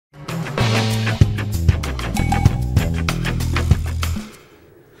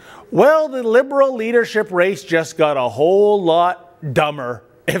Well, the Liberal leadership race just got a whole lot dumber,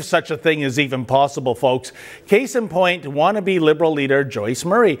 if such a thing is even possible, folks. Case in point, wannabe Liberal leader Joyce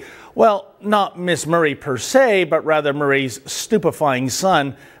Murray. Well, not Miss Murray per se, but rather Murray's stupefying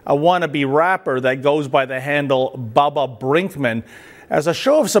son, a wannabe rapper that goes by the handle Bubba Brinkman. As a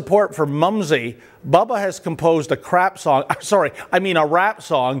show of support for Mumsy, Bubba has composed a rap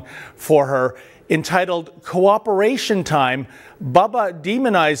song for her entitled Cooperation Time. Bubba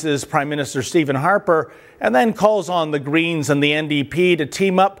demonizes Prime Minister Stephen Harper and then calls on the Greens and the NDP to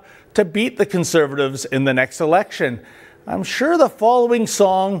team up to beat the Conservatives in the next election. I'm sure the following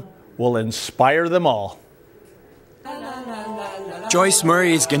song will inspire them all. Joyce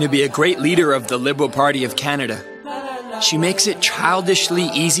Murray is going to be a great leader of the Liberal Party of Canada. She makes it childishly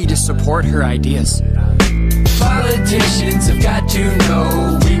easy to support her ideas. Politicians have got to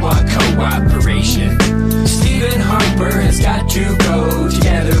know we want cooperation. Stephen Harper has got to go.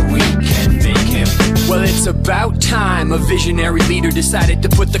 Together we can make him. Well, it's about time a visionary leader decided to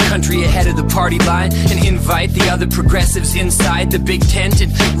put the country ahead of the party line and invite the other progressives inside the big tent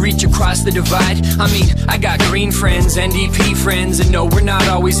and reach across the divide. I mean, I got Green friends, NDP friends, and no, we're not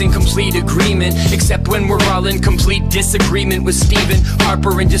always in complete agreement, except when we're all in complete disagreement with Stephen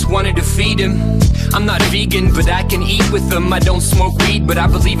Harper and just want to defeat him. I'm not vegan, but I can eat with them. I don't smoke weed, but I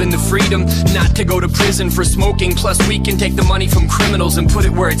believe in the freedom not to go to prison for smoking. Plus, we can take the money from criminals and put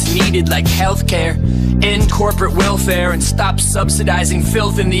it where it's needed, like healthcare. End corporate welfare and stop subsidizing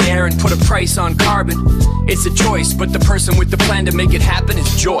filth in the air and put a price on carbon. It's a choice, but the person with the plan to make it happen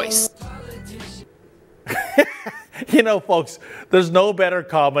is Joyce. You know, folks, there's no better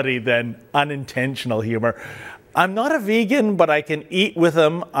comedy than unintentional humor. I'm not a vegan, but I can eat with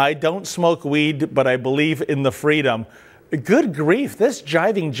them. I don't smoke weed, but I believe in the freedom. Good grief, this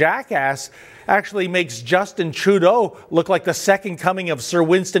jiving jackass actually makes Justin Trudeau look like the second coming of Sir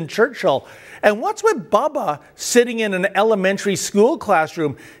Winston Churchill. And what's with Bubba sitting in an elementary school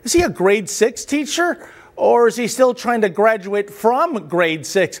classroom? Is he a grade 6 teacher? Or is he still trying to graduate from grade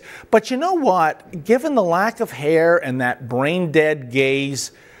 6? But you know what? Given the lack of hair and that brain-dead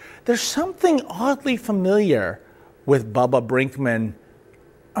gaze, there's something oddly familiar with Bubba Brinkman.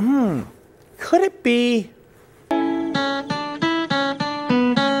 Could it be?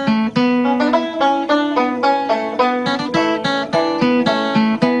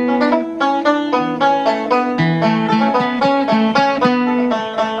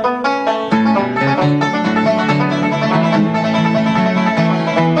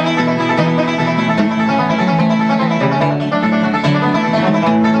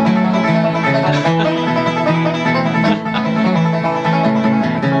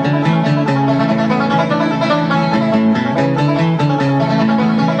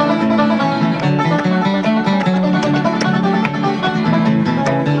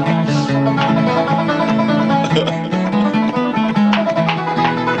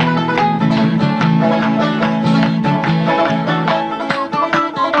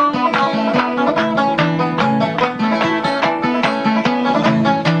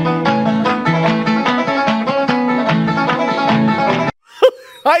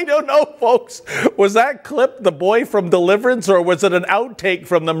 I don't know, folks. Was that clip the boy from Deliverance, or was it an outtake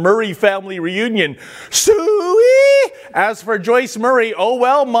from the Murray family reunion? Suey! As for Joyce Murray, oh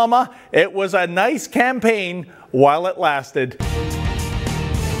well, mama, it was a nice campaign while it lasted.